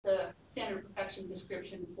standard perfection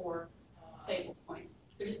description for sable point.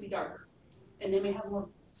 They'll just be darker, and they may have more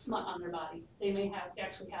smut on their body. They may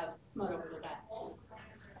actually have smut over their back.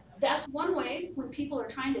 That's one way when people are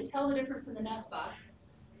trying to tell the difference in the nest box,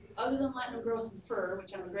 other than letting them grow some fur,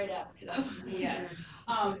 which I'm a great advocate of. Yeah.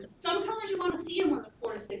 Some colors you want to see them when they're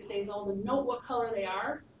 4 to 6 days old and know what color they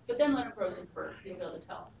are, but then let them grow some fur. You'll be able to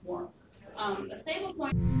tell more. A sable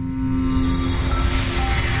point.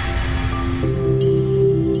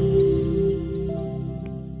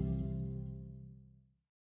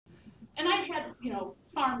 And I had,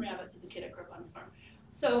 farm rabbits as a kid. I grew up on a farm.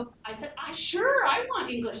 So I said, I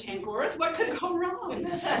want English Angoras. What could go wrong?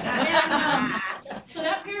 So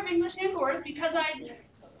that pair of English Angoras, because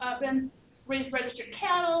I'd been raised registered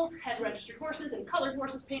cattle, had registered horses, and colored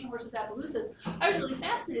horses, paint horses, Appaloosas, I was really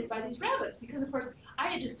fascinated by these rabbits because, of course, I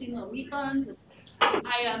had just seen little meat buns. And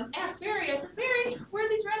I asked Barry, I said, Barry, where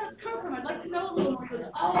did these rabbits come from? I'd like to know a little more. He goes,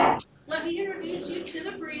 oh, let me introduce you to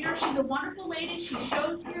the breeder. She's a wonderful lady. She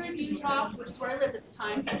shows here in Utah, which is where I lived at the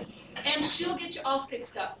time, and she'll get you all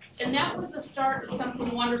fixed up. And that was the start of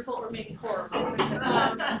something wonderful or maybe horrible.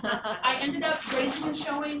 I ended up raising and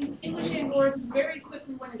showing English Angoras and very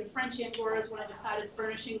quickly went into French Angoras when I decided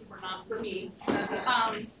furnishings were not for me.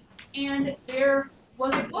 And there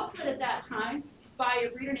was a booklet at that time by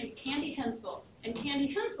a breeder named Candy Hensel. And Candy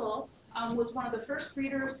Hensel was one of the first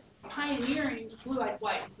breeders pioneering blue-eyed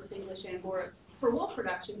whites with English Angoras for wool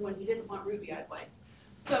production when he didn't want ruby-eyed whites.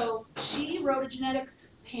 So she wrote a genetics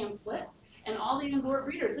pamphlet, and all the Angora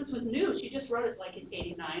breeders, this was new, she just wrote it like in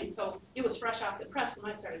 '89, so it was fresh off the press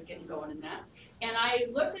when I started getting going in that. And I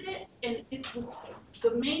looked at it, and it was,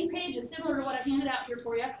 the main page is similar to what I handed out here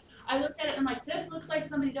for you. I looked at it, and I'm like, this looks like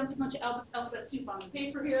somebody dumped a bunch of alphabet soup on the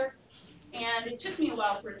paper here, and it took me a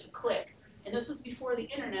while for it to click. And this was before the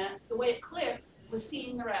internet. The way it clicked was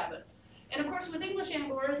seeing the rabbits. And of course, with English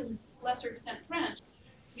Angoras and lesser extent French,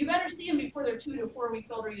 you better see them before they're 2 to 4 weeks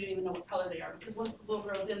old, or you don't even know what color they are. Because once the wool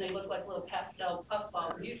grows in, they look like little pastel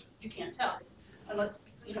puffballs, and you can't tell unless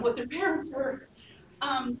you know what their parents were.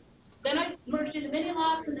 Then I merged into mini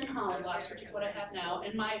locks and then holland locks, which is what I have now.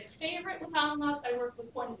 And my favorite with holland locks, I work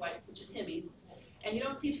with pointed whites, which is Himmies. And you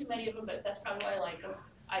don't see too many of them, but that's probably why I like them.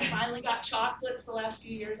 I finally got chocolates the last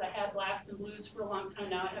few years. I had blacks and blues for a long time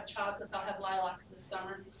now. I have chocolates. I'll have lilacs this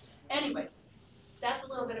summer. Anyway, that's a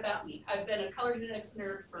little bit about me. I've been a color genetics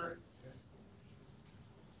nerd for,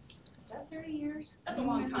 is that 30 years? That's a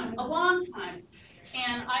long time. A long time.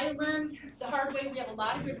 And I learned the hard way. We have a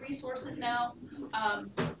lot of good resources now.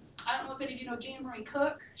 I don't know if any of you know Jean Marie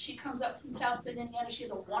Cook. She comes up from South Bend, Indiana. She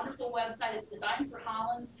has a wonderful website. It's designed for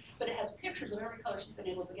Holland, but it has pictures of every color she's been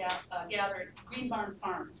able to gather. Green Barn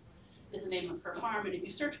Farms is the name of her farm. And if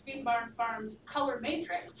you search Green Barn Farms color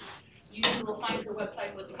matrix, you will find her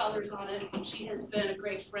website with colors on it. And she has been a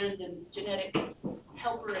great friend and genetic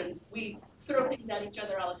helper, and we throw things at each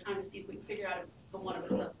other all the time to see if we can figure out if the one of us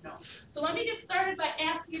doesn't know. So let me get started by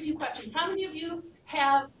asking you a few questions. How many of you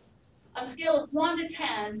have, on a scale of 1 to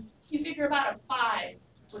 10, you figure about a 5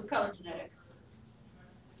 with color genetics?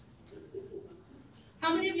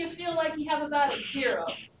 How many of you feel like you have about a 0?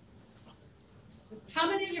 How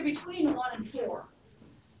many of you are between 1 and 4?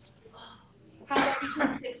 How about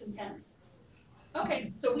between 6 and 10?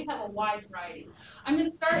 Okay, so we have a wide variety. I'm going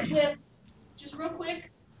to start with, just real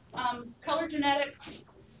quick, color genetics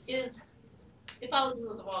is, it follows the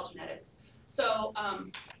rules of all genetics. So,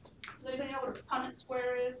 does anybody know what a Punnett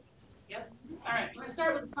square is? Yep. All right, I'm going to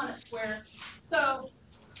start with the Punnett square. So,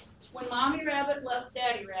 when mommy rabbit loves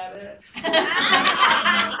daddy rabbit.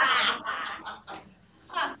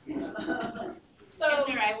 So, it's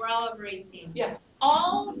all right, we're all over 18. Yeah.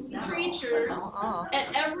 All creatures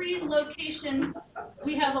at every location,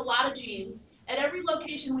 we have a lot of genes. At every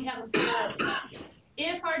location, we have a variety.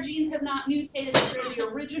 If our genes have not mutated, if they're the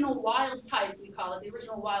original wild type, we call it, the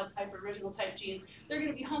original wild type or original type genes, they're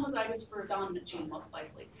going to be homozygous for a dominant gene, most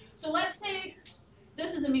likely. So let's say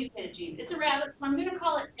this is a mutated gene. It's a rabbit, so I'm going to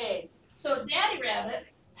call it A. So daddy rabbit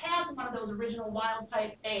has one of those original wild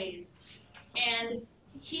type A's, and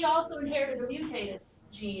he also inherited a mutated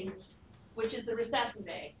gene, which is the recessive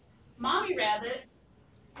A. Mommy rabbit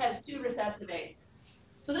has 2 recessive A's.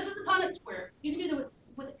 So this is the Punnett square. You can do this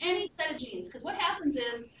with any set of genes, because what happens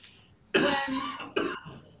is when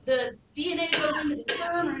the DNA goes into the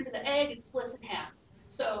sperm or into the egg, it splits in half.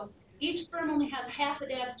 So each sperm only has half a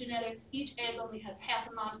dad's genetics, each egg only has half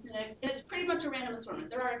a mom's genetics, and it's pretty much a random assortment.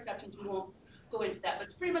 There are exceptions, we won't go into that, but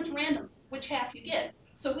it's pretty much random which half you get.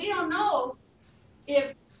 So we don't know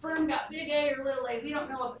if sperm got big A or little a. We don't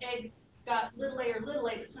know if egg got little a or little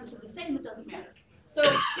a, but since they're the same, it doesn't matter. So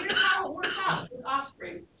here's how it works out with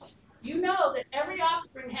offspring. you know that every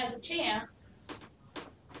offspring has a chance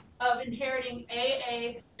of inheriting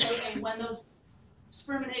AA when those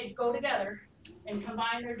sperm and egg go together and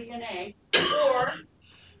combine their DNA, or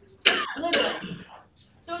litter eggs.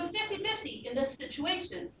 So it's 50-50 in this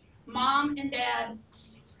situation. Mom and dad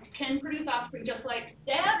can produce offspring just like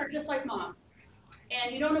dad or just like mom.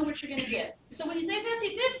 And you don't know what you're going to get. So when you say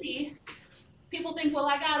 50-50, people think, well,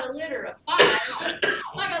 I got a litter of 5. I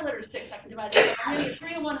got a litter of 6. I can divide that up. I'm going to get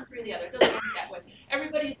 3 of one and 3 of the other. It doesn't work that way.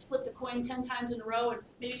 Everybody's flipped a coin 10 times in a row and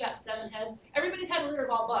maybe got 7 heads. Everybody's had a litter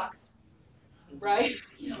of all bucks, right?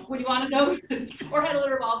 When you want to know, or had a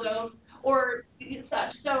litter of all does, or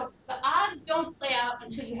such. So the odds don't play out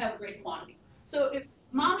until you have a great quantity. So if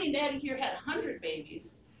mommy and daddy here had 100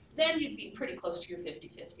 babies, then you'd be pretty close to your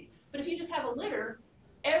 50-50. But if you just have a litter,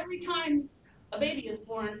 every time a baby is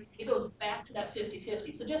born, it goes back to that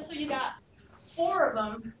 50-50. So just so you got 4 of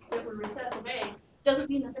them that were recessive egg, doesn't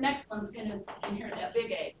mean that the next one's going to inherit that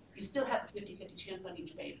big egg. You still have a 50-50 chance on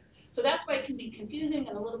each baby. So that's why it can be confusing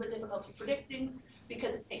and a little bit difficult to predict things,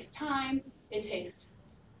 because it takes time, it takes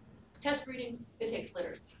test breedings, it takes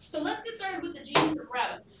litter. So let's get started with the genes of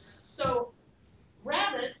rabbits. So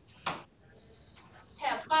rabbits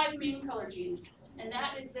have 5 main color genes, and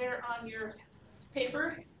that is there on your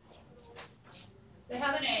paper. They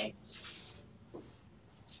have an A,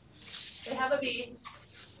 they have a B,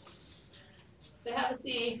 they have a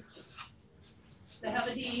C, they have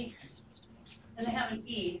a D, and they have an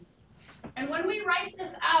E. And when we write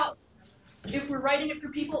this out, if we're writing it for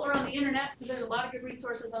people or on the internet, because there's a lot of good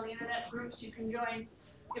resources on the internet, groups you can join.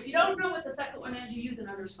 If you don't know what the second one is, you use an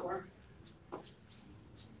underscore.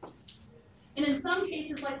 And in some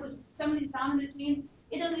cases, like with some of these dominant genes,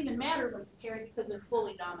 it doesn't even matter when it's carried because they're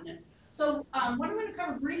fully dominant. So what I'm going to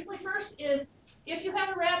cover briefly first is if you have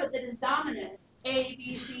a rabbit that is dominant, A,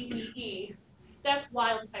 B, C, D, E, that's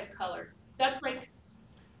wild type color. That's like,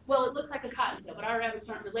 well, it looks like a cottontail, but our rabbits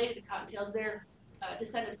aren't related to cottontails. They're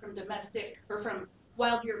descended from domestic, or from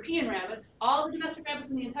wild European rabbits. All the domestic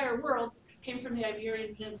rabbits in the entire world came from the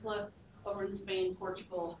Iberian Peninsula over in Spain,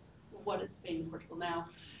 Portugal, what is Spain and Portugal now.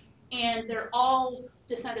 And they're all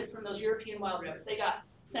descended from those European wild rabbits. They got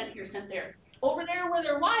sent here, sent there. Over there where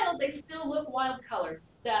they're wild, they still look wild colored.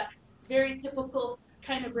 That very typical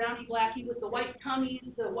kind of browny blacky with the white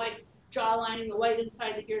tummies, the white jaw lining, the white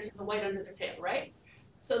inside the ears, and the white under their tail, right?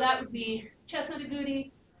 So that would be chestnut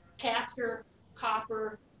agouti, castor,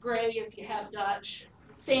 copper, gray if you have Dutch,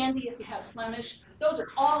 sandy if you have Flemish. Those are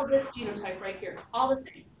all this genotype right here, all the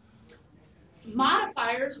same.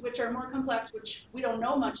 Modifiers, which are more complex, which we don't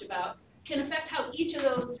know much about, can affect how each of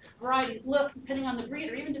those varieties look depending on the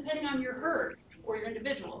breed or even depending on your herd or your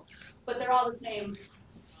individual. But they're all the same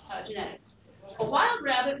genetics. A wild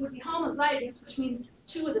rabbit would be homozygous, which means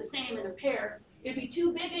 2 of the same in a pair. It'd be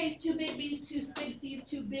 2 big A's, 2 big B's, 2 big C's,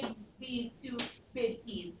 2 big B's, 2 big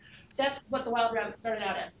E's. That's what the wild rabbit started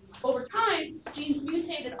out at. Over time, genes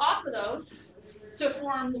mutated off of those to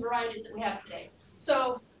form the varieties that we have today.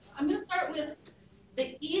 So I'm going to start with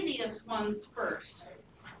the easiest ones first.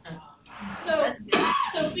 So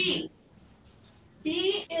B.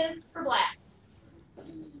 B is for black.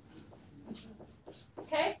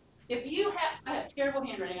 Okay? If you have, I have terrible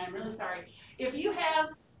handwriting, I'm really sorry. If you have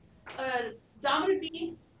a dominant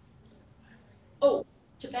B, oh,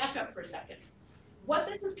 to back up for a second. What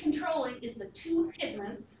this is controlling is the 2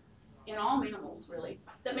 pigments in all mammals, really,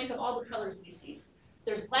 that make up all the colors we see.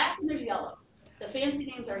 There's black and there's yellow. The fancy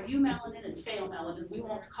names are eumelanin and pheomelanin. We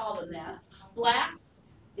won't call them that. Black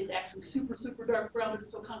is actually super, super dark brown, but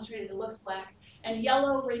it's so concentrated it looks black. And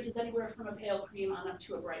yellow ranges anywhere from a pale cream on up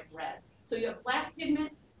to a bright red. So you have black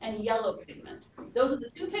pigment and yellow pigment. Those are the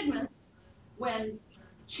 2 pigments, when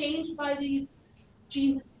changed by these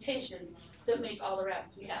genes and mutations, that make all the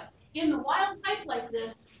rabbits we have. In the wild type like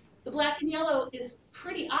this, the black and yellow is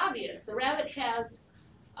pretty obvious. The rabbit has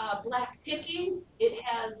black ticking, it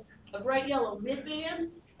has a bright yellow midband,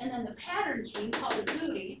 and then the pattern gene called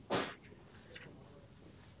agouti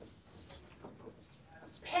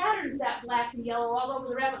patterns that black and yellow all over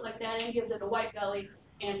the rabbit like that and gives it a white belly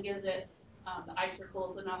and gives it the eye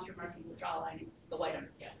circles, the nostril markings, the jaw lining, the white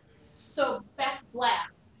undertail. So back to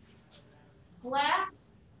black. Black,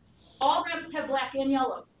 all rabbits have black and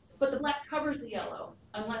yellow, but the black covers the yellow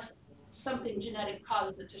unless something genetic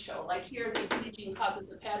causes it to show. Like here, the agouti gene causes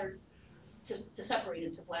the pattern to separate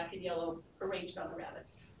into black and yellow arranged on the rabbit.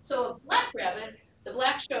 So a black rabbit, the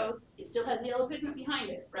black shows, it still has yellow pigment behind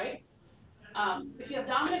it, right? If you have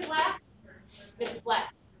dominant black, it's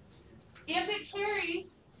black. If it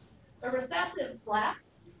carries a recessive black,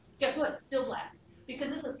 guess what? It's still black, because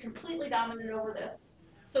this is completely dominant over this.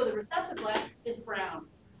 So the recessive black is brown.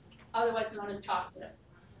 otherwise known as chocolate.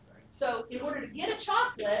 So in order to get a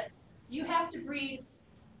chocolate, you have to breed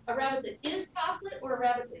a rabbit that is chocolate or a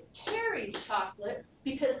rabbit that carries chocolate,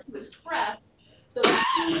 because to express, those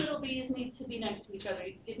two little bees need to be next to each other.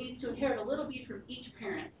 It needs to inherit a little bee from each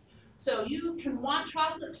parent. So you can want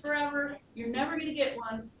chocolates forever. You're never going to get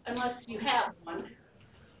one unless you have one,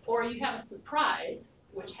 or you have a surprise,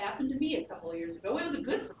 which happened to me a couple of years ago. It was a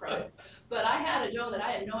good surprise, but I had a doe that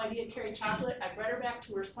I had no idea carried chocolate. I bred her back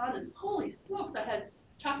to her son, and holy smokes, I had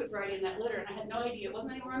chocolate variety in that litter, and I had no idea. It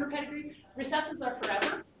wasn't anywhere on her pedigree. Recessives are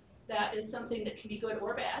forever. That is something that can be good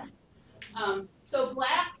or bad. So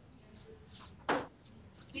black,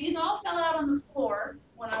 these all fell out on the floor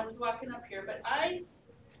when I was walking up here, but I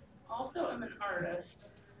also am an artist,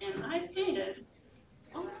 and I painted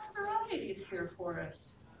a lot of varieties here for us.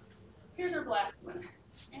 Here's our black one,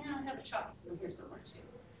 and I have a chocolate one here somewhere too.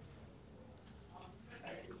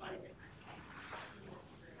 I didn't find it.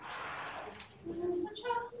 It's a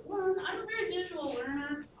chocolate one. I'm a very visual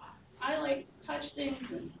learner. I like to touch things,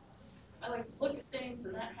 and I like to look at things,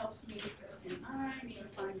 and that helps me. And I need to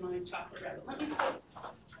find my chocolate rabbit. Let me put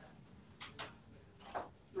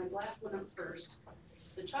my black one up first.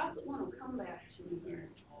 The chocolate one will come back to me here.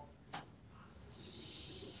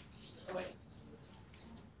 Oh, wait.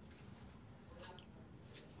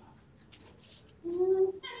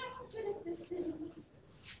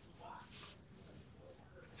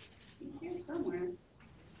 He's here somewhere.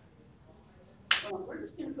 Well, we're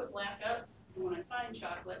just going to put black up, and when I find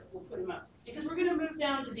chocolate, we'll put him up. Because we're going to move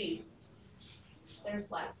down to D. There's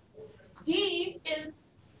black. D is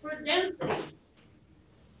for density.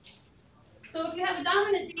 So if you have a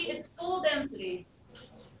dominant D, it's full density.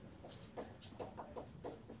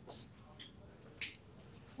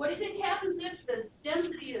 What do you think happens if the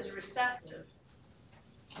density is recessive?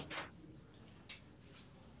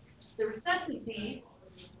 The recessive D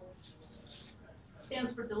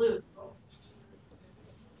stands for dilute.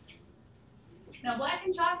 Now, black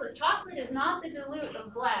and chocolate. Chocolate is not the dilute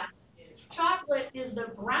of black. Chocolate is the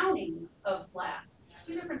browning of black.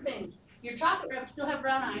 Two different things. Your chocolate rabbits still have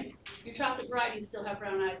brown eyes. Your chocolate varieties still have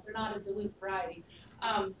brown eyes. They're not a dilute variety.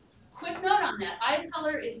 Quick note on that. Eye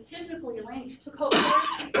color is typically linked to coat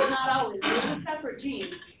color, but not always. It is a separate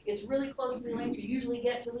gene. It's really closely linked. You usually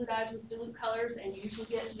get dilute eyes with dilute colors, and you usually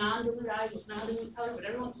get non-dilute eyes with non-dilute colors, but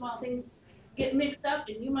every once in a while things get mixed up,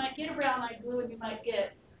 and you might get a brown-eyed blue, and you might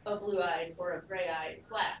get a blue-eyed or a gray-eyed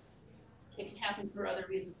black. It can happen for other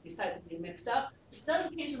reasons besides it being mixed up. It does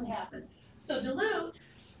occasionally happen. So dilute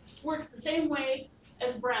works the same way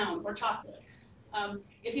as brown or chocolate.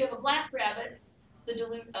 If you have a black rabbit, the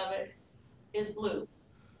dilute of it is blue.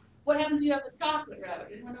 What happens if you have a chocolate rabbit?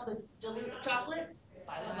 Anyone know the dilute of chocolate?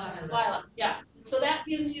 Lilac. Yeah. So that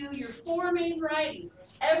gives you your four main varieties.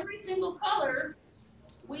 Every single color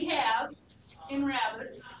we have in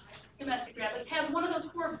rabbits, domestic rabbits, has one of those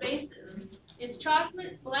four bases. It's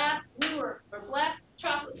chocolate, black, blue, or black,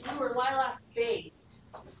 chocolate, blue, or lilac based.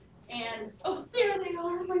 And, oh, there they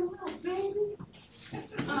are, my little babies.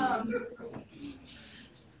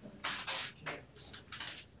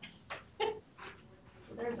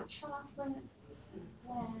 So there's a chocolate, and a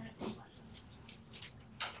black,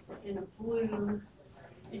 and a blue.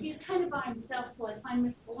 And he's kind of by himself till I find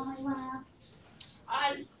Miss Lilac.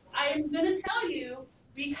 I'm going to tell you,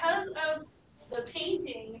 because of the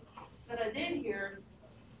painting that I did here,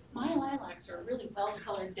 my lilacs are really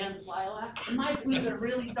well-colored, dense lilac, and my blues are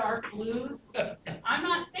really dark blues. I'm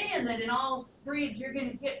not saying that in all breeds you're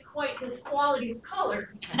going to get quite this quality of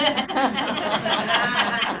color.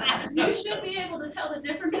 You should be able to tell the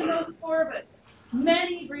difference in those four, but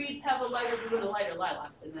many breeds have a lighter blue and a lighter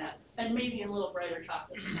lilac than that, and maybe a little brighter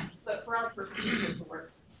chocolate than that. But for our purposes, it will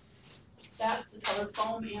work. That's the color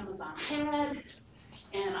foam Amazon had,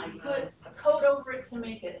 and I put a coat over it to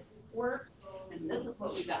make it work. And this is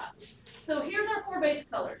what we got. So here's our four base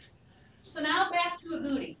colors. So now back to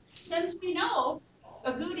Agouti. Since we know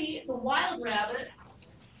Agouti, the wild rabbit,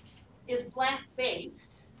 is black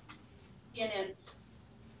based in its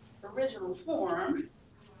original form,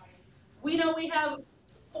 we know we have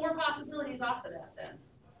four possibilities off of that then.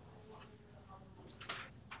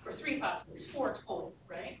 Or three possibilities, four total,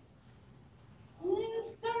 right? I'm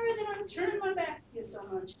sorry that I'm turning my back to you so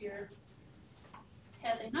much here.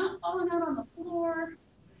 Had they not fallen out on the floor?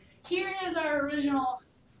 Here is our original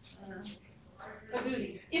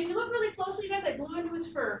Agouti. If you look really closely, you guys, I blew into his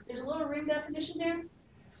fur. There's a little ring definition there.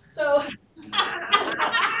 So, a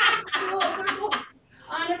little circle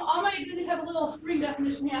on him. All my Agoutis have a little ring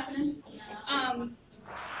definition happening. And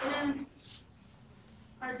then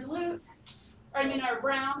our dilute, our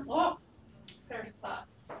brown, fair spot.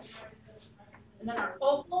 And then our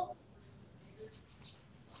opal,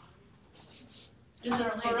 Does the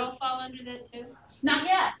pearl fall under that too? Not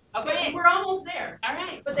yet. Okay. But we're almost there. All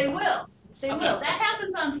right. But they will. They Okay. will. That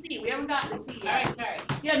happens on C. We haven't gotten to C yet. All right,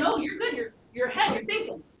 sorry. Yeah, no, you're good. You're ahead. You're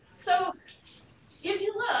thinking. So if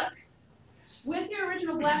you look, with your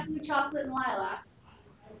original black, blue, chocolate, and lilac,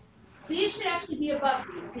 these should actually be above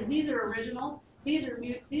these because these are original. These are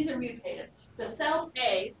mutated. The cell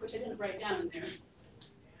A, which I didn't write down in there,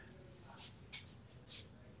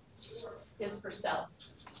 is for self.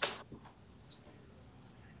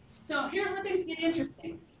 So here's where things get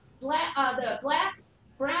interesting. The black,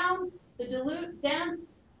 brown, the dilute, dense,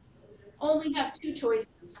 only have 2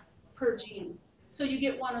 choices per gene. So you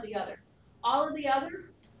get one or the other. All of the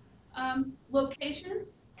other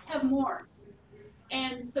locations have more.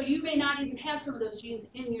 And so you may not even have some of those genes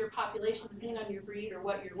in your population, depending on your breed or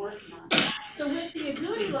what you're working on. So with the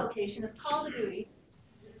agouti location, it's called agouti.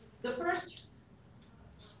 The first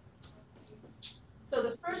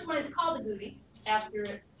one is called agouti after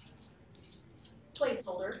its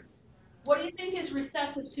placeholder. What do you think is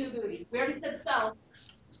recessive to agouti? We already said self.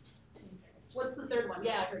 What's the third one?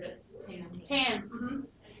 Yeah, I heard it. Tan. Mm-hmm.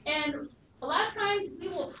 And a lot of times we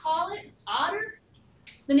will call it otter.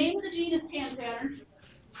 The name of the gene is tan pattern,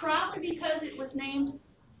 probably because it was named.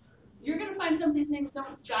 You're going to find some of these names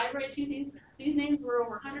don't jive right to you. These names were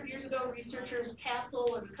over 100 years ago. Researchers,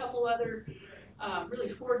 Castle and a couple other really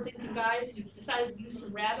forward-thinking guys who decided to use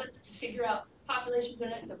some rabbits to figure out population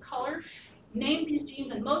genetics of color, named these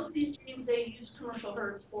genes, and most of these genes they use commercial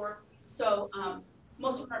herds for. So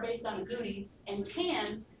most of them are based on agouti, and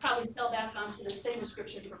tan probably fell back onto the same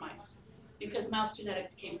description for mice because mouse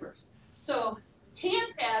genetics came first. So tan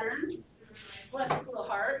pattern, bless its little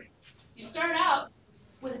heart, you start out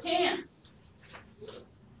with a tan.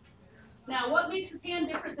 Now, what makes a tan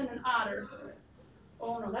different than an otter?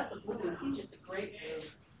 Oh no, that's a blue one. He's just a great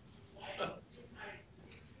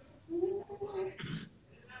blue.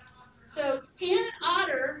 So tan and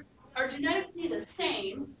otter are genetically the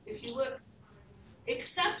same, if you look,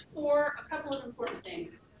 except for a couple of important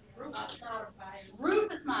things.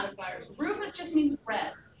 Rufous modifiers. Rufous just means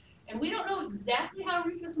red. And we don't know exactly how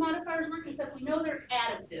rufous modifiers work, except we know they're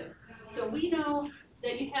additive. So we know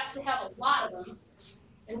that you have to have a lot of them.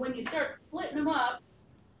 And when you start splitting them up,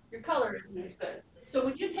 your color isn't as good. So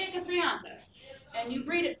when you take a Triantha and you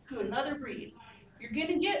breed it to another breed, you're going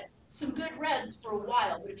to get some good reds for a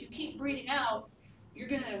while. But if you keep breeding out, you're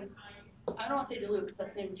going to, I don't want to say dilute because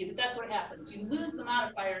that's the same gene, but that's what happens. You lose the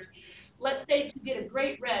modifiers. Let's say to get a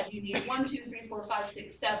great red, you need 1, 2, 3, 4, 5,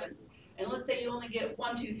 6, 7. And let's say you only get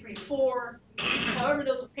 1, 2, 3, 4. However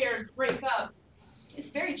those pairs break up, it's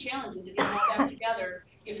very challenging to get them all back together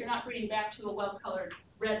if you're not breeding back to a well-colored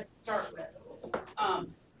red, dark red.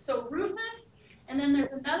 So rufous, and then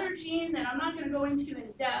there's another gene that I'm not going to go into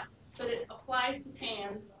in depth, but it applies to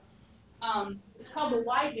tans. It's called the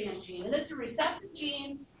wideband gene, and it's a recessive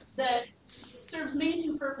gene that serves main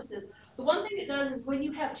 2 purposes. The one thing it does is when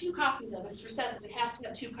you have 2 copies of it, it's recessive, it has to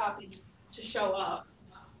have 2 copies to show up,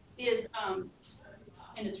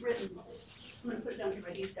 and it's written, I'm going to put it down here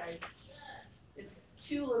by these guys. It's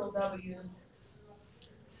 2 little W's,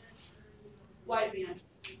 wideband.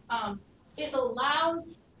 It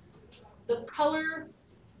allows the color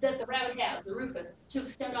that the rabbit has, the rufous, to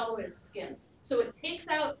extend all the way to the skin. So it takes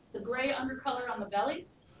out the gray undercolor on the belly,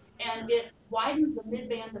 and it widens the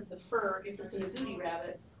midband of the fur if it's an agouti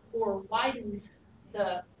rabbit, or widens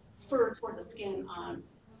the fur toward the skin on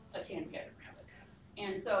a tan pattern rabbit.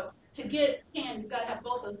 And so to get tan, you've got to have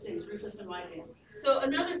both those things, rufous and wideband. So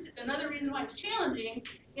another reason why it's challenging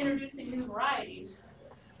introducing new varieties,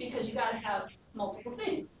 because you got to have multiple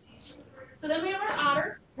things. So then we have our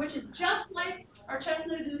otter, which is just like our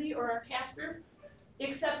chestnut agouti or our castor,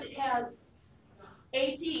 except it has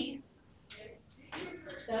AT,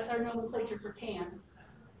 that's our nomenclature for tan,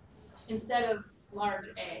 instead of large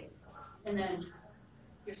A, and then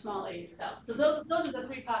your small a itself. So those are the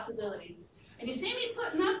 3 possibilities. And you see me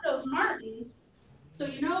putting up those martins, so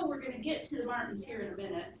you know we're going to get to the martins here in a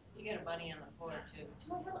minute. You got a bunny on the floor, too.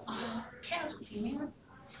 Oh, casualty, man.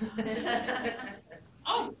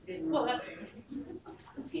 Oh, well,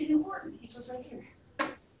 he's important. He goes right here.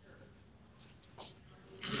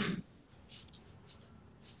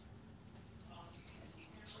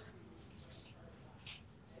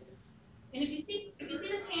 And if you see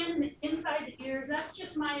the tan in the inside the ears, that's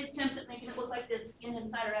just my attempt at making it look like the skin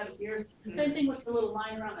inside our rabbit's ears. Same thing with the little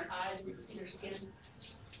line around their eyes where you can see their skin.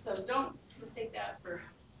 So don't mistake that for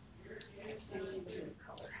any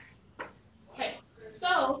color. Okay,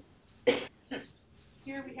 so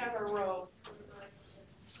here we have our row.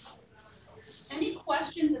 Any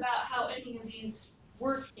questions about how any of these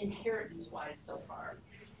work inheritance-wise so far?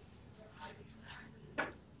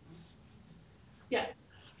 Yes.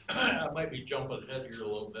 I might be jumping ahead here a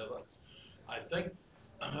little bit, but I think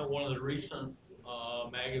one of the recent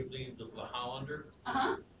magazines of the Hollander,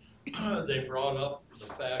 they brought up the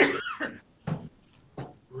fact that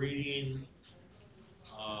breeding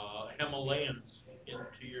Himalayans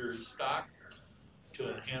into your stock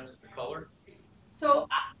to enhance the color. So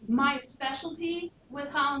my specialty with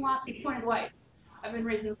Holland Lops is pointed white. I've been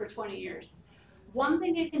raising them for 20 years. One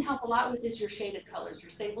thing it can help a lot with is your shaded colors,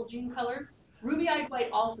 your sable gene colors. Ruby-eyed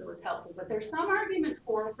white also is helpful, but there's some argument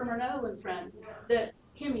from our Netherlands friends that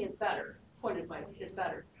Kimmy is better, pointed white is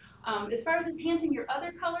better. As far as enhancing your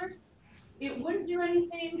other colors, it wouldn't do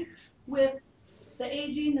anything with the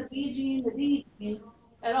A gene, the B gene, the D gene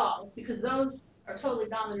at all, because those are totally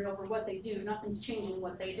dominant over what they do. Nothing's changing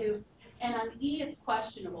what they do. And on E, it's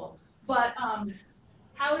questionable. But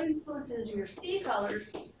how it influences your C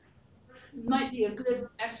colors might be a good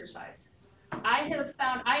exercise. I have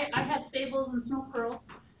found, I have sables and snow pearls,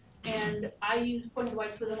 and I use pointed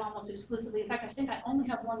whites with them almost exclusively. In fact, I think I only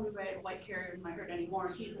have one ruby-eyed white carrier in my herd anymore,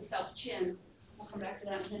 and he's a South Chin. We'll come back to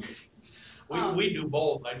that in a minute. We do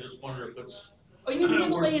both. I just wonder if it's oh, you mean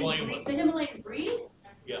the worth Himalayan playing breed? with. The Himalayan breed?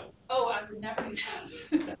 Yeah. Oh, I would never use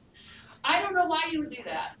that. I don't know why you would do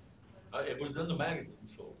that. It was in the magazine,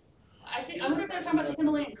 so. I wonder if they're talking about the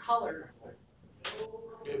Himalayan color.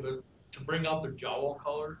 Yeah, but to bring out the jowl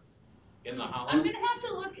color in the I'm Hollander. gonna have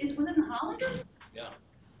to look. Was it in the Hollander? Yeah.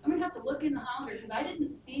 I'm gonna have to look in the Hollander because I didn't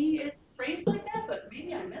see it phrased like that, but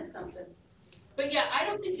maybe I missed something. But yeah, I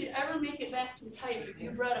don't think you'd ever make it back to type if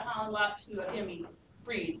you bred a Holland Lop to a Hemi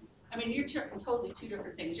breed. I mean, you're talking totally two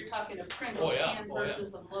different things. You're talking a Pringles can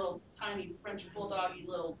versus a little tiny French bulldoggy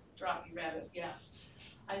little droppy rabbit. Yeah,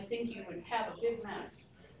 I think you would have a big mess.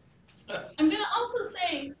 I'm gonna also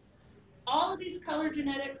say all of these color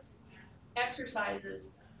genetics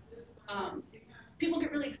exercises, people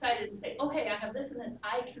get really excited and say, oh, hey, I have this and this,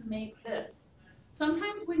 I can make this.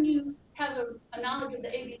 Sometimes when you have a knowledge of the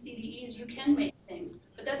A, B, C, D, E's, you can make things,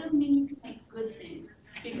 but that doesn't mean you can make good things.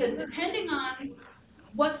 Because depending on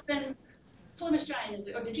what's been, Flemish Giant is,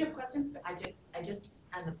 or did you have questions? I just,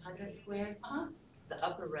 on the 100 square, the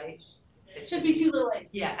upper right. It should be too little A.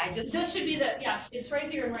 Yeah, This should be the, yeah, it's right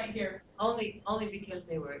here and right here. Only because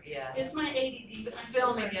they were, yeah. It's my ADD, but I'm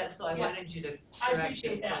filming it, so I wanted you to I correct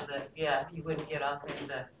appreciate it so that, yeah, you wouldn't get off in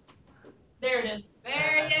the. There it is.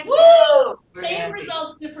 There you go! We're Same happy.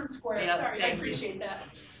 results, different square. Yep, Sorry, I appreciate that.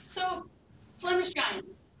 So, Flemish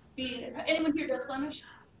Giants. Anyone here does Flemish?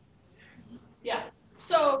 Yeah.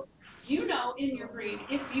 So, you know in your breed,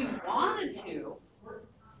 if you wanted to,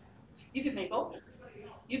 you could make opals,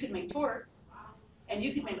 you could make torts, and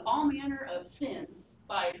you could make all manner of sins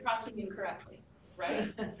by crossing incorrectly,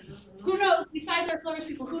 right? Who knows, besides our Flemish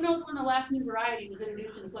people, who knows when the last new variety was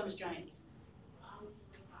introduced in the Flemish Giants?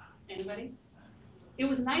 Anybody? It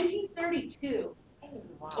was 1932.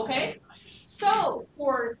 Wow. Okay? So,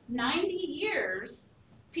 for 90 years,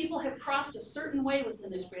 people have crossed a certain way within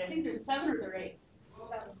this breed. I think there's 7 or there 8.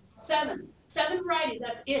 7. 7 varieties,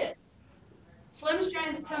 that's it. Flemish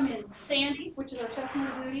Giants come in sandy, which is our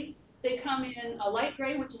chestnut agouti. They come in a light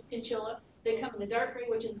gray, which is Chinchilla. They come in a dark gray,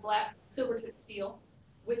 which is black silver-tip steel,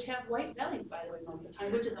 which have white bellies, by the way, most of the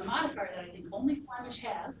time, which is a modifier that I think only Flemish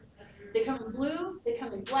has. They come in blue. They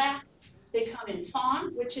come in black. They come in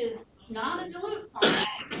fawn, which is not a dilute fawn.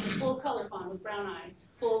 It's a full color fawn with brown eyes,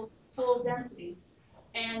 full density,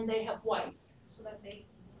 and they have white. So that's 8.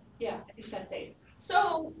 Yeah, I think that's 8.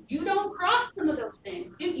 So you don't cross some of those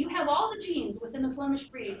things. You have all the genes within the Flemish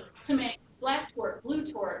breed to make black tort, blue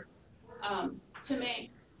tort, to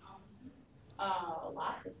make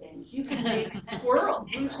lots of things. You can make squirrel,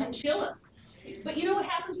 blue chinchilla. But you know what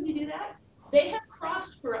happens when you do that? They have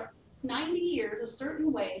crossed for 90 years a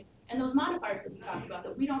certain way, and those modifiers that we talked about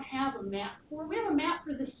that we don't have a map for. We have a map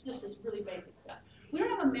for this, just this really basic stuff. We don't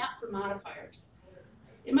have a map for modifiers.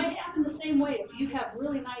 It might happen the same way if you have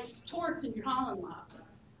really nice torts in your Holland Lops.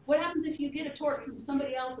 What happens if you get a tort from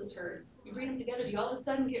somebody else's herd? You breed them together, do you all of a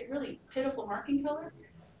sudden get really pitiful marking color?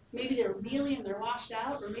 Maybe they're mealy and they're washed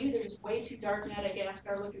out, or maybe they're just way too dark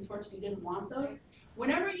Madagascar-looking torts and you didn't want those.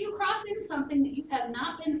 Whenever you cross in something that you have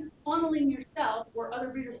not been funneling yourself, or other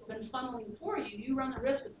breeders have been funneling for you, you run the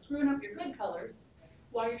risk of screwing up your good colors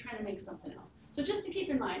while you're trying to make something else. So just to keep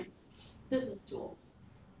in mind, this is a tool.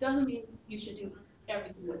 Doesn't mean you should do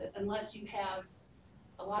everything with it unless you have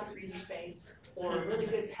a lot of freezer space or a really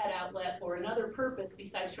good pet outlet or another purpose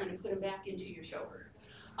besides trying to put them back into your show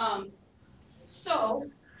herd. So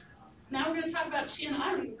now we're going to talk about chin.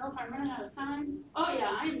 I don't even know if I'm running out of time. Oh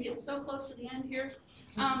yeah, I am getting so close to the end here.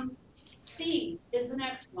 C is the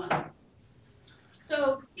next one.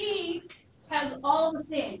 So C has all the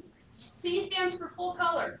things. C stands for full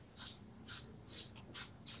color.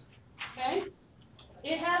 Okay?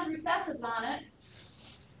 It has recessives on it,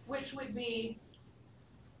 which would be,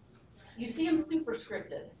 you see them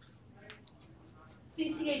superscripted.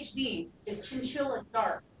 CCHD is Chinchilla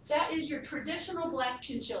dark. That is your traditional black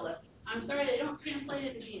chinchilla. I'm sorry they don't translate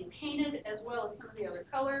it to being painted as well as some of the other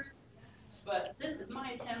colors, but this is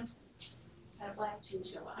my attempt at a black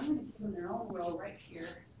chinchilla. I'm going to give them their own row right here.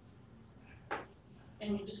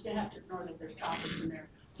 And you're just going to have to ignore that there's chocolates in there.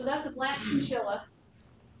 So that's a black chinchilla.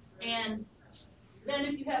 And then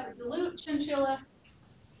if you have a dilute chinchilla,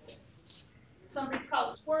 some breeds call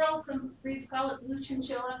it squirrel, some breeds call it blue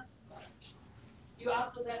chinchilla. You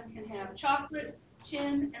also then can have chocolate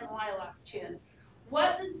chin and lilac chin.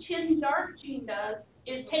 What the chin dark gene does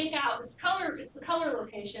is take out its color, it's the color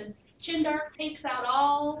location. Chin dark takes out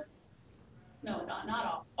all, no, not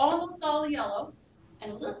all, almost all the yellow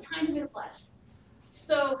and a little tiny bit of black.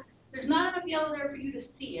 So there's not enough yellow there for you to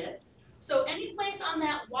see it. So any place on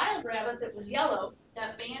that wild rabbit that was yellow,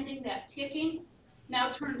 that banding, that ticking,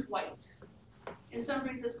 now turns white. In some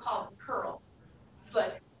breeds it's called curl,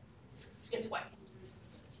 but it's white.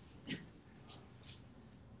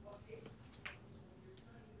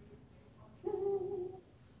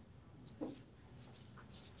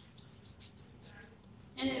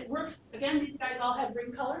 And it works, again, these guys all have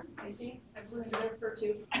ring color. You see, I blew into their fur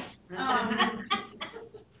too.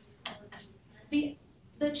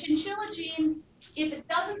 The chinchilla gene, if it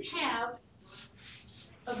doesn't have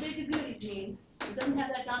a big agouti gene, it doesn't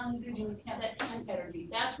have that dominant agouti gene, it can have that tan pattern gene.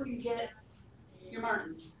 That's where you get your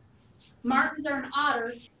martins. Martins are an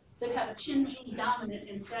otter that have a chin gene dominant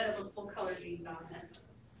instead of a full color gene dominant.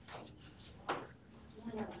 I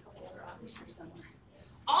have a couple other otters here somewhere.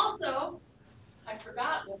 Also, I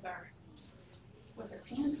forgot with our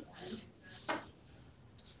tan pattern.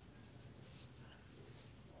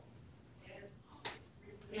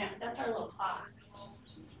 Yeah, that's our little fox.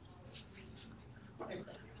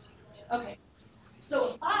 Okay, so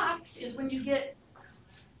a fox is when you get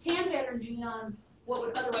tan pattern gene on what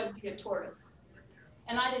would otherwise be a tortoise.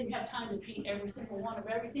 And I didn't have time to paint every single one of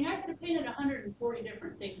everything. I could have painted 140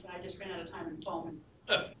 different things, and I just ran out of time and foam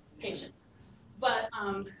and patience. But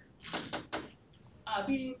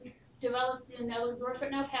being developed in Ellendorf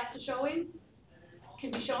right now, past the showing, can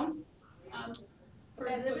be shown for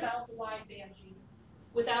exhibit. Without the wideband gene.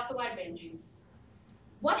 Without the wideband gene.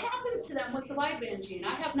 What happens to them with the wideband gene?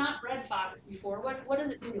 I have not bred fox before. What does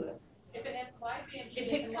it do to it? If it has wideband gene, it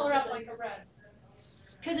takes color out like a red.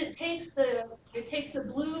 Because it takes the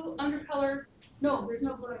blue undercolor. No, there's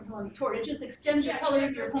no blue undercolor on the tort. It just extends your color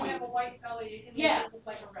of your points. If you have a white belly, it can make it look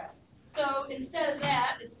like a red. So instead of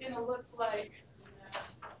that, it's going to look like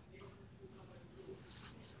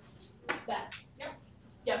that. Yep.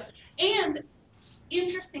 Yep. And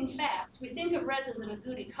interesting fact, we think of reds as an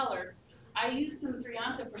agouti color. I used some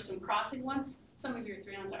Thrianta for some crossing ones. Some of your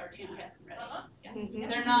Thrianta are tan reds. Yeah.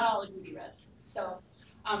 They're not all agouti reds. So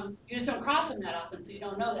you just don't cross them that often, so you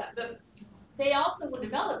don't know that. But they also were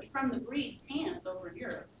developed from the breed tans over in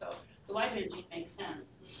Europe. So the wideband gene makes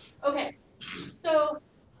sense. Okay, so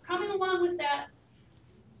coming along with that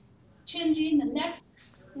chin gene, the next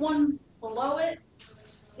one below it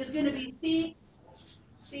is going to be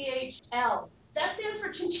CHL. That stands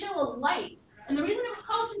for chinchilla light. And the reason it was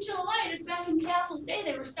called chinchilla light is back in Castle's day,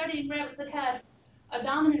 they were studying rabbits that had a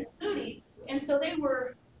dominant agouti, and so they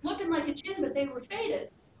were looking like a chin, but they were faded.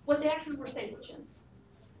 What they actually were sable chins.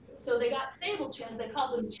 So they got sable chins, they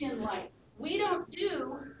called them chin light. We don't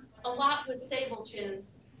do a lot with sable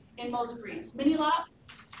chins in most breeds. Mini lops,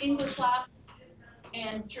 English lops,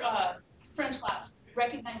 and French lops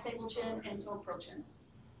recognize sable chin and smoke pearl chin.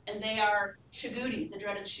 And they are shagouti, the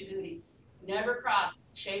dreaded shagouti. Never cross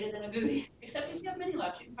shaded and agouti, except if you have mini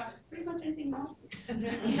lops, you can cross pretty much anything you want to.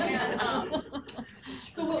 And,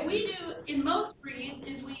 so what we do in most breeds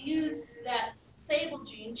is we use that sable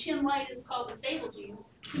gene, chin light is called the sable gene,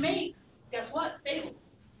 to make, guess what, sable.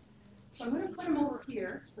 So I'm going to put them over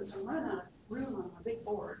here, since I'm running out of room on my big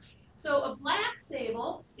board. So a black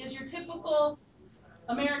sable is your typical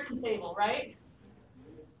American sable, right?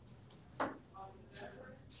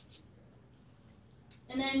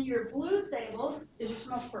 And then your blue sable is your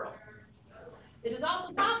smoke pearl. It is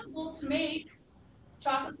also possible to make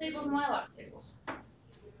chocolate sables and lilac sables.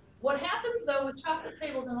 What happens, though, with chocolate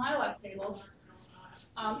sables and lilac sables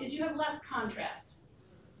is you have less contrast.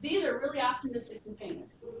 These are really optimistically painted.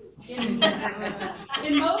 In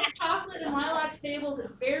most chocolate and lilac sables,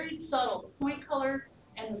 it's very subtle. The point color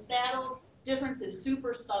and the saddle difference is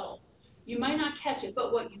super subtle. You might not catch it,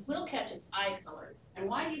 but what you will catch is eye color. And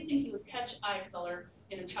why do you think you would catch eye color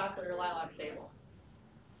in a chocolate or lilac sable?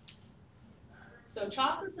 So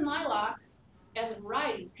chocolates and lilacs, as a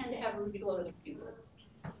variety, tend to have a ruby glow to their pupil.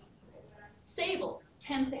 Sable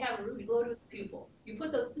tends to have a ruby glow to the pupil. You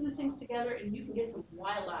put those two things together and you can get some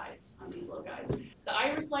wild eyes on these little guys. The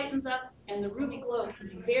iris lightens up and the ruby glow can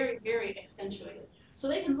be very, very accentuated. So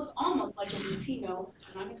they can look almost like a Lutino,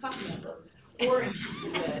 and I'm talking about those, or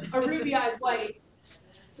a ruby-eyed white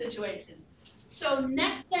situation. So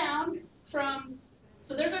next down from,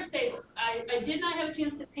 so there's our sable. I did not have a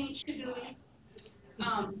chance to paint Shigouis,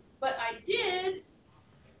 but I did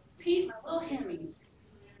paint my little Hemis.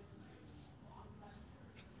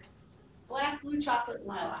 Black, blue, chocolate, and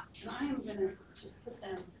lilac. And I am going to just put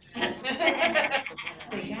them They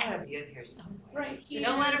gotta be in here somewhere. right here. You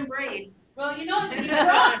don't let them breathe. Well, you know, it's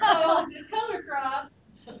crop though. It's color crop.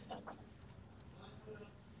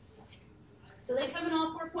 So they come in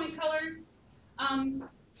all 4-point colors.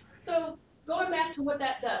 So going back to what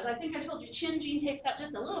that does, I think I told you chin jean takes out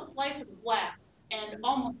just a little slice of the black and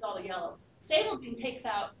almost all the yellow. Sable jean takes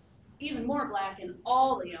out even more black and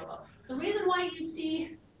all the yellow. The reason why you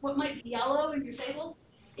see what might be yellow in your sables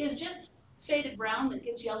is just faded brown that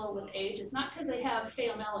gets yellow with age. It's not because they have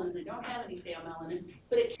pheomelanin. They don't have any pheomelanin,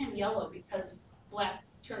 but it can yellow because black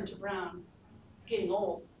turned to brown, getting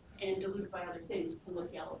old, and diluted by other things can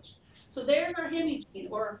look yellowish. So there's our Hemi gene,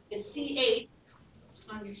 or it's C8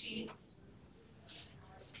 on your sheet.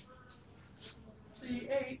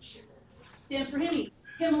 CH stands for Hemi,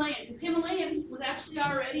 Himalayan, because Himalayan was actually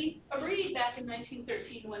already a breed back in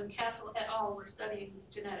 1913 when Castle et al. Were studying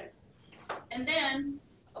genetics. And then,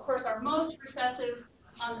 of course, our most recessive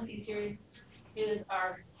on the C series is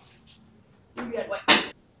our ruby-eyed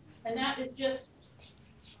white. And that is just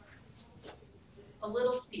a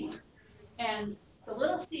little C. And the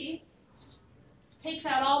little C takes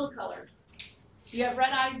out all the color. You have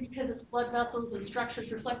red eyes because it's blood vessels and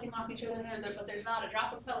structures reflecting off each other in there, but there's not a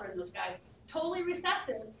drop of color in those guys. Totally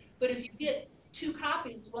recessive, but if you get 2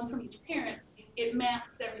 copies, one from each parent, it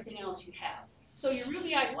masks everything else you have. So your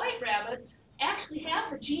ruby-eyed white rabbits actually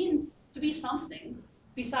have the genes to be something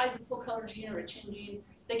besides a full color gene or a chin gene.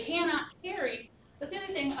 They cannot carry, that's the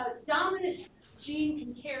other thing, a dominant gene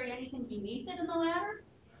can carry anything beneath it in the ladder,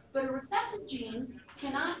 but a recessive gene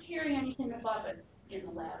cannot carry anything above it in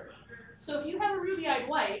the ladder. So if you have a ruby-eyed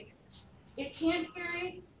white, it can't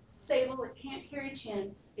carry sable, it can't carry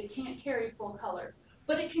chin, it can't carry full color.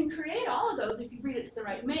 But it can create all of those if you breed it to the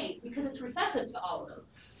right mate, because it's recessive to all of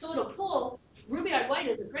those. So it'll pull, ruby-eyed white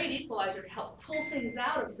is a great equalizer to help pull things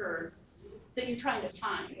out of herds that you're trying to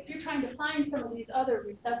find. If you're trying to find some of these other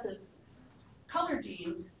recessive color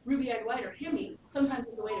genes, ruby-eyed white or Hemi, sometimes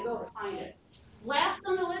is the way to go to find it. Last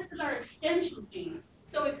on the list is our extension gene.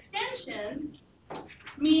 So extension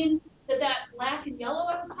means that black and yellow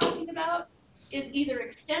I was talking about is either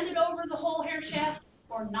extended over the whole hair shaft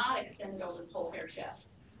or not extended over the whole hair shaft.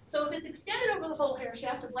 So if it's extended over the whole hair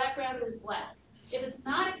shaft, a black rabbit is black. If it's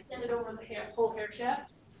not extended over the whole hair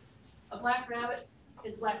shaft, a black rabbit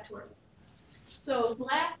is black tort. So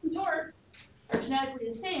blacks and torts are genetically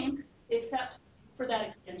the same, except for that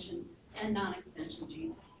extension and non-extension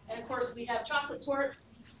gene. And of course, we have chocolate torts.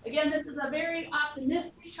 Again, this is a very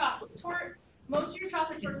optimistic chocolate tort. Most of your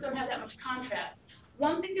chocolate torts don't have that much contrast.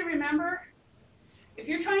 One thing to remember, if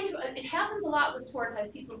you're trying to, it happens a lot with torts. I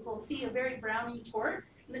see people see a very browny tort,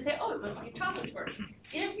 and they say, oh, it must be a chocolate tort.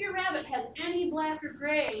 If your rabbit has any black or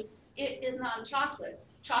gray, it is not chocolate.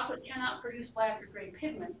 Chocolate cannot produce black or gray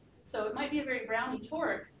pigment. So it might be a very browny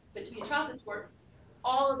tort, but to be a chocolate tort,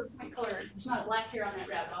 all of the point color, there's not a black hair on that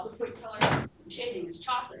rabbit, all the point color and shading is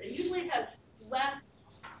chocolate. And usually it has less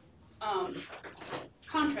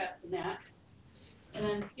contrast than that. And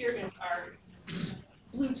then here is our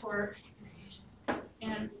blue tort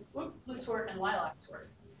and blue tort and lilac tort.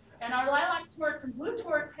 And our lilac torts and blue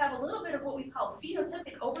torts have a little bit of what we call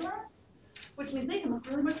phenotypic overlap, which means they can look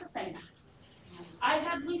really much the same. I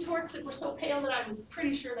had blue torts that were so pale that I was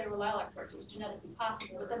pretty sure they were lilac torts. It was genetically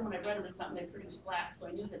possible, but then when I read into something, they produced black, so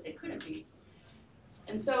I knew that they couldn't be.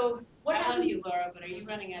 And so, what I love happened? you, Laura, but are you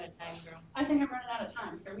running out of time, girl? I think I'm running out of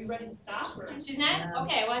time. Are we ready to stop? Or? Jeanette?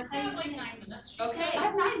 Okay, well, I have like 9 minutes. Okay. I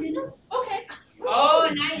have 9 minutes? Okay. Oh,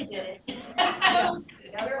 now you did it. So,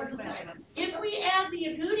 if we add the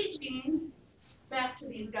agouti gene back to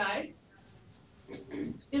these guys,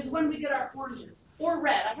 is when we get our oranges. Or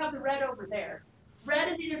red. I have the red over there.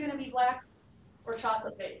 Red is either going to be black or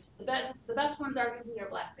chocolate based. The best ones arguably are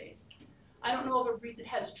black based. I don't know of a breed that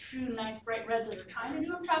has true nice bright reds that are trying to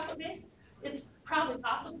do them chocolate based. It's probably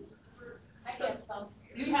possible. I have some.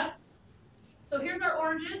 You have? So here's our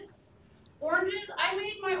oranges. Oranges, I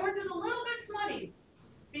made my oranges a little bit smutty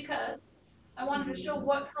because I wanted to show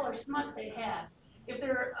what color smut they had. If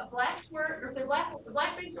they're a black squirt, or if they're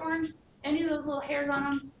black-based orange, any of those little hairs on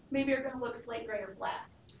them maybe are going to look slate gray or black.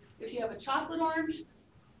 If you have a chocolate orange,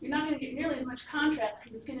 you're not going to get nearly as much contrast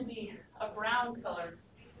because it's going to be a brown color.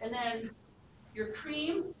 And then your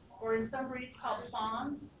creams, or in some breeds called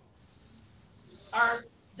fawns, our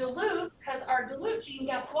dilute, because our dilute gene,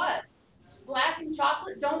 guess what? Black and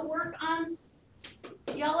chocolate don't work on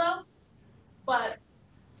yellow, but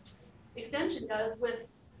extension does with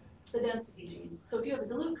the density gene. So if you have a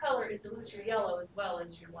dilute color, it dilutes your yellow as well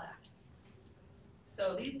as your black.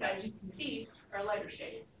 So these guys, you can see, are lighter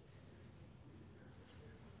shade.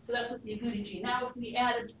 So that's with the agouti gene. Now if we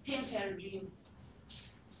add a tan pattern gene,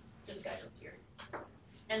 this guy goes here.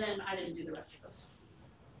 And then I didn't do the rest of those.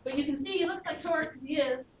 But you can see he looks like Torque, he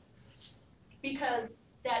is, because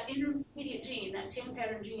that intermediate gene, that tan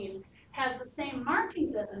pattern gene, has the same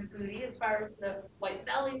markings as an agouti as far as the white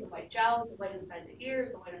belly, the white jowls, the white inside the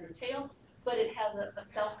ears, the white under tail, but it has a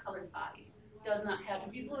self-colored body. It does not have,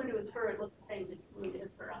 if you blow into his fur, it looks the same as if you blew into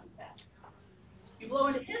his fur on his back. If you blow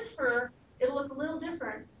into his fur, it'll look a little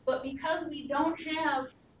different, but because we have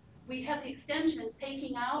the extension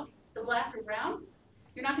taking out the black or brown,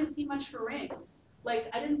 you're not going to see much for rings. Like,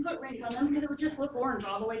 I didn't put rings on them because it would just look orange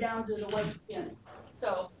all the way down to the white skin.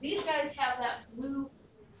 So these guys have that blue,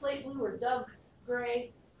 slate blue or dove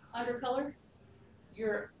gray undercolor.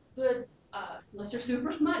 Your good, unless they're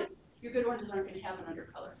super smutty, your good oranges aren't going to have an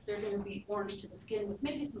undercolor. They're going to be orange to the skin with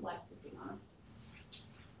maybe some black tipping on them.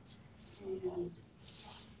 And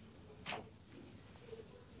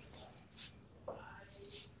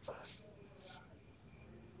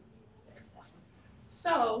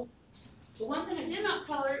so the one thing I did not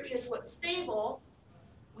color is what Sable,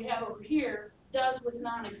 we have over here, does with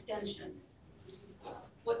non-extension.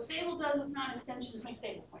 What Sable does with non-extension is make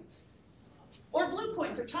Sable points. Or blue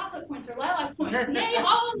points, or chocolate points, or lilac points. Yay!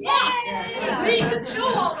 Oh, yay! We can show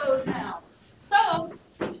all those now. So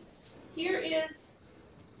here is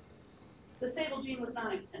the Sable gene with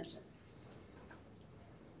non-extension.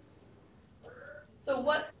 So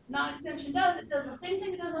what non-extension does, it does the same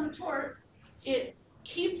thing it does on the Torque. It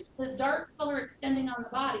keeps the dark color extending on the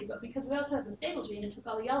body, but because we also have the Stable gene, it took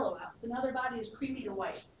all the yellow out. So now their body is creamy to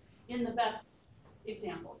white in the best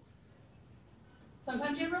examples.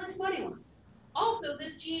 Sometimes you have really smutty ones. Also,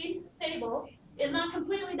 this gene, Stable, is not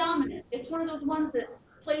completely dominant. It's one of those ones that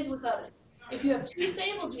plays with others. If you have two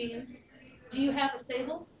Sable genes, do you have a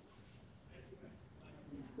Sable?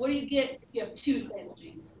 What do you get if you have two Sable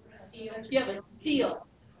genes? You have a seal.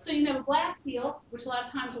 So you can have a black seal, which a lot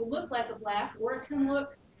of times will look like a black, or it can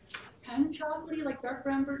look kind of chocolatey, like dark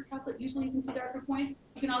brown burnt chocolate. Usually you can see darker points.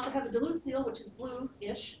 You can also have a dilute seal, which is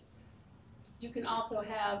blue-ish. You can also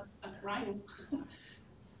have a rhino.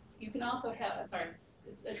 You can also have,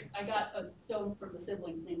 I got a dome from the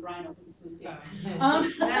siblings named Rhino, who's a blue seal.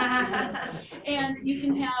 And you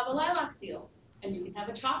can have a lilac seal, and you can have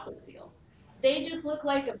a chocolate seal. They just look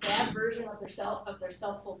like a bad version of their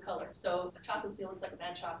self-full color. So a chocolate seal looks like a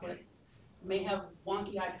bad chocolate. It may have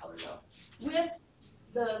wonky eye color though. With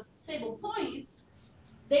the Sable points,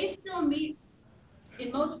 they still meet,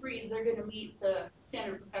 in most breeds, they're going to meet the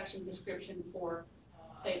standard perfection description for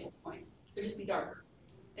Sable point. They'll just be darker.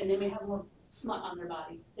 And they may have more smut on their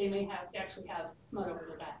body. They may actually have smut over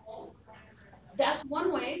their back. That's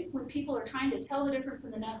one way when people are trying to tell the difference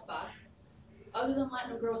in the nest box, other than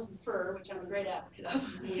letting them grow some fur, which I'm a great advocate of.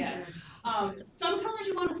 Yeah. Some colors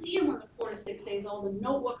you want to see them when they're 4 to 6 days old and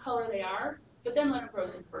know what color they are, but then let them grow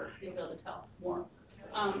some fur. You'll be able to tell more.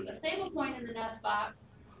 A Sable point in the nest box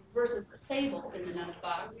versus a Sable in the nest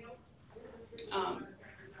box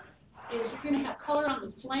is you're going to have color on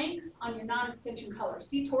the flanks on your non-extension color.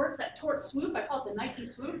 See Torques, that Torque swoop, I call it the Nike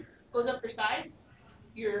swoop, goes up their sides.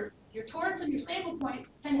 Your Torques and your Sable point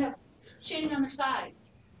tend to have shading on their sides.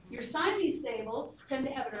 Your Siamese Sables tend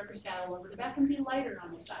to have a darker saddle over the back and be lighter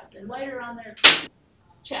on their sides and lighter on their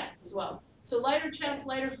chest as well. So lighter chest,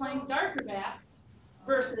 lighter flank, darker back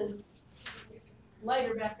versus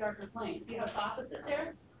lighter back, darker flank. See how it's opposite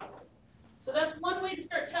there? So that's one way to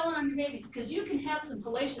start telling on your babies, because you can have some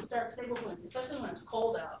hellacious dark Sable points, especially when it's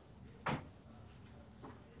cold out.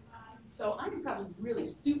 So I'm probably really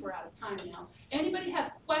super out of time now. Anybody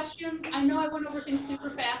have questions? I know I went over things super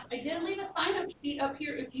fast. I did leave a sign-up sheet up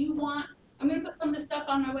here if you want. I'm going to put some of this stuff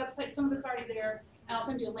on my website. Some of it's already there, and I'll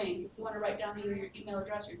send you a link if you want to write down either your email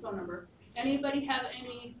address or your phone number. Anybody have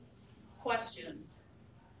any questions?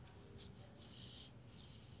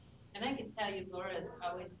 And I can tell you, Laura is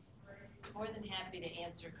always more than happy to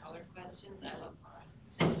answer color questions. I love Laura.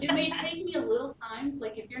 It may take me a little time.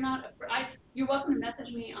 Like if you're not, you're welcome to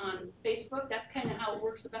message me on Facebook. That's kind of how it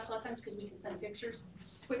works the best a lot of times because we can send pictures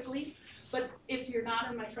quickly. But if you're not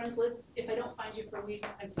on my friends list, if I don't find you for a week,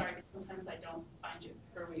 I'm sorry, sometimes I don't find you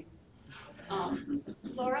for a week.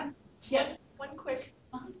 Laura? Yes? One quick,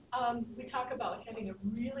 we talk about having a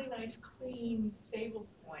really nice, clean, stable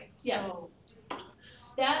point. Yes. So,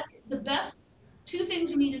 The best two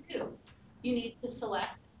things you need to do. You need to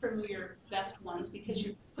select from your best ones because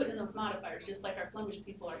you put in those modifiers, just like our Flemish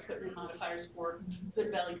people are putting in modifiers for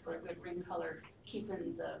good belly color, good ring color,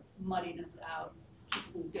 keeping the muddiness out,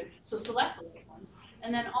 keeping things good. So select the right ones.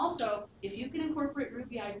 And then also, if you can incorporate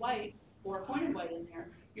ruby-eyed white or pointed white in there,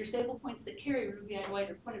 your sable points that carry ruby-eyed white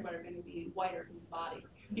or pointed white are going to be whiter in the body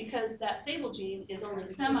because that sable gene is only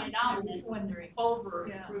semi-dominant over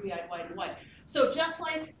ruby-eyed white and white. So just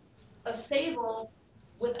like a sable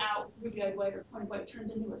without ruby-eyed white or pointed white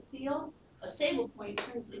turns into a sable point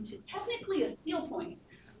turns into technically a seal point.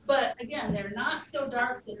 But again, they're not so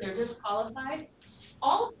dark that they're disqualified.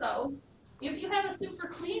 Also, if you have a super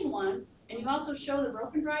clean one and you also show the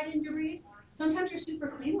broken dried in your breed, sometimes your super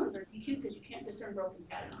clean ones are DQ because you can't discern broken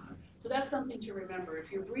pattern. So that's something to remember.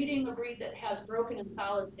 If you're breeding a breed that has broken and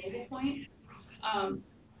solid sable point,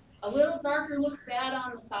 a little darker looks bad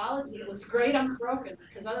on the solids, but it looks great on the brokens,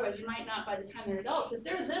 because otherwise you might not by the time they're adults. If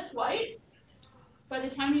they're this white, by the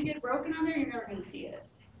time you get broken on there, you're never going to see it.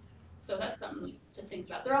 So that's something to think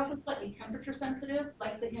about. They're also slightly temperature sensitive,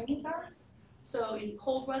 like the Hemis are. So in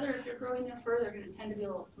cold weather, if you're growing their fur, they're going to tend to be a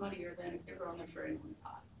little smuttier than if they're growing their fur in when it's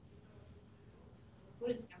hot.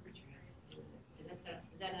 What is temperature?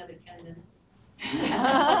 Is that another 10 minutes?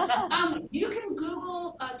 You can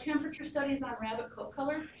Google temperature studies on rabbit coat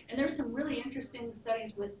color, and there's some really interesting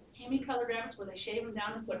studies with hemi-colored rabbits where they shave them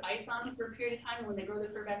down and put ice on them for a period of time, and when they grow their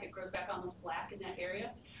fur back, it grows back almost black in that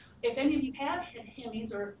area. If any of you have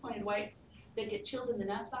hemis or pointed whites that get chilled in the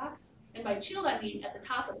nest box, and by chilled I mean at the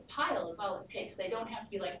top of the pile is all it takes. They don't have to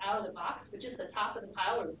be like out of the box, but just the top of the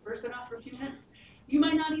pile or the fur's been off for a few minutes. You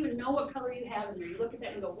might not even know what color you have in there. You look at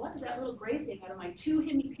that and go, what is that little gray thing out of my two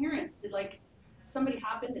hemi parents? Did somebody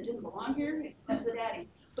hop in that didn't belong here? That's the daddy.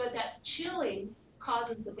 But that chilling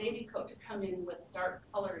causes the baby coat to come in with dark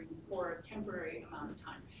coloring for a temporary amount of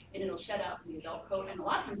time, and it'll shed out in the adult coat. And a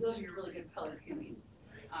lot of times those are your really good colored hemis.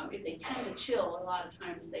 If they tend to chill, a lot of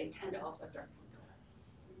times they tend to also have dark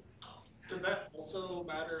color. Does that also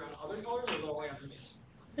matter on other colors or only on hemis?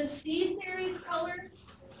 The C series colors,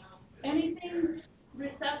 anything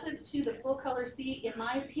recessive to the full color C, in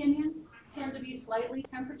my opinion, tend to be slightly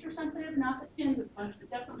temperature sensitive, not the pins as much, but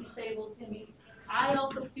definitely sables, hemis. I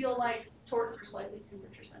also feel like torts are slightly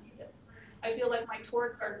temperature sensitive. I feel like my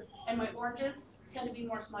torts and my oranges tend to be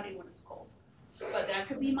more smutty when it's cold. But that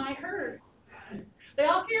could be my herd. They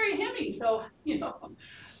all carry hemi, so,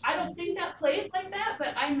 I don't think that plays like that,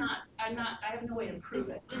 but I have no way to prove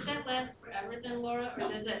it. Does that last forever then, Laura, or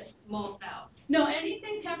does it molt out? No,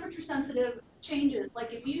 anything temperature sensitive changes.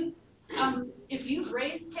 Like if you've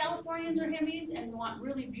raised Californians or hemis and want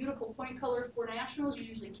really beautiful point colors for nationals, you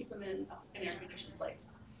usually keep them in an air conditioned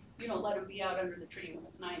place. You don't let them be out under the tree when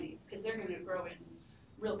it's 90 because they're going to grow in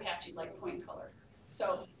real patchy like point color.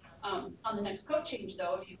 So on the next coat change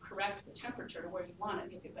though, if you correct the temperature to where you want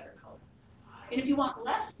it, you'll get better color. And if you want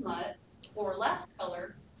less smut or less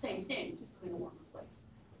color, same thing, keep them in a warmer place.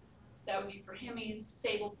 That would be for hemis,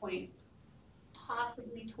 sable points,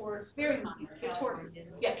 possibly torts, very minor. Torts,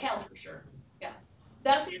 yeah, cals for sure. Yeah.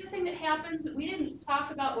 That's the other thing that happens. We didn't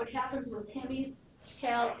talk about what happens with hemis,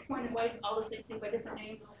 cal, pointed whites, all the same thing by different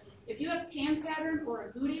names. If you have tan pattern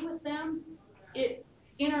or agouti with them,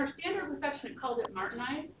 in our standard perfection it calls it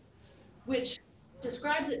martinized, which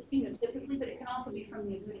describes it phenotypically, but it can also be from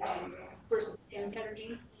the agouti gene versus the tan pattern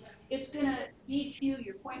gene. It's going to DQ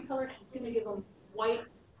your point color. It's going to give them white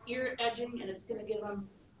ear edging, and it's going to give them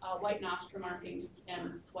white nostril markings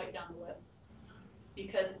and white down the lip,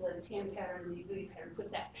 because the tan pattern and the agouti pattern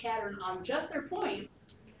puts that pattern on just their points.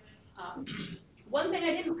 One thing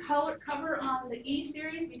I didn't cover on the E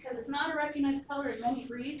series, because it's not a recognized color in many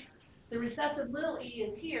breeds, the recessive little e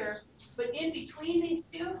is here, but in between these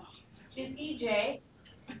two is EJ.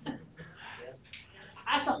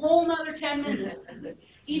 That's a whole nother 10 minutes.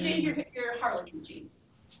 EJ is your harlequin gene.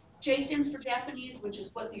 J stands for Japanese, which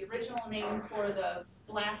is what the original name for the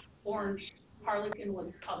black-orange harlequin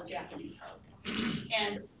was called, the Japanese harlequin.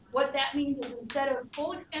 And what that means is instead of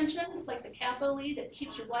full extension, like the capital E that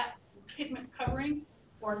keeps your black pigment covering,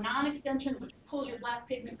 or non-extension, which pulls your black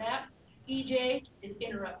pigment back, EJ is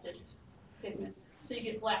interrupted pigment. So you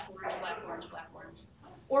get black, orange, black, orange, black, orange.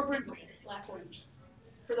 Or brindle, black, orange.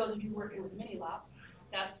 For those of you working with mini lops,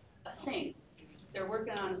 that's a thing. They're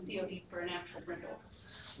working on a COD for an actual brindle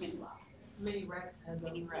mini lop. Mini Rex has a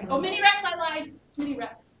Mini Rex. Oh, Mini Rex, I lied. It's Mini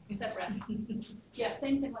Rex. Except Rex. Yeah,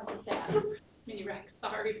 same thing like with that. Mini Rex,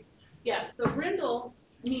 sorry. Yes, so brindle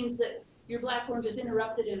means that your black orange is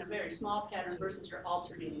interrupted in a very small pattern versus your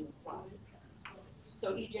alternating flowers.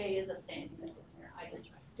 So EJ is a thing that's in there. I just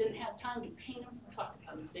didn't have time to paint them or talk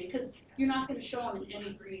about them today because you're not going to show them in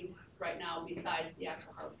any breed right now besides the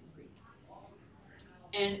actual Harlequin breed.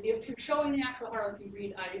 And if you're showing the actual Harlequin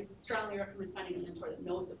breed, I strongly recommend finding a mentor that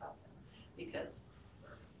knows about them because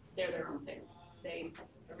they're their own thing. They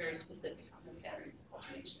are very specific on their pattern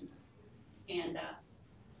alternations. And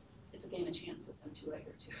it's a game of chance with them too, I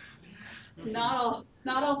hear too. It's not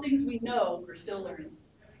all things we know, we're still learning.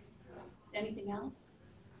 Anything else?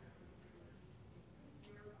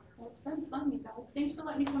 Well, it's been fun, you guys. Thanks for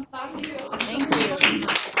letting me come talk to you. Thank you.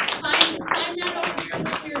 Sign that over here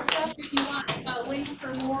with your stuff if you want links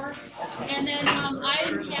for more. And then I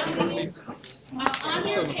am happy. On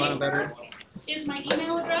your paper is my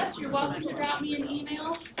email address. You're welcome to drop me an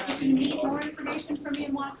email. If you need more information from me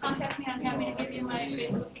and want to contact me, I'm happy to give you my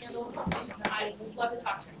Facebook handle. I would love to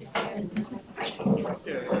talk to you.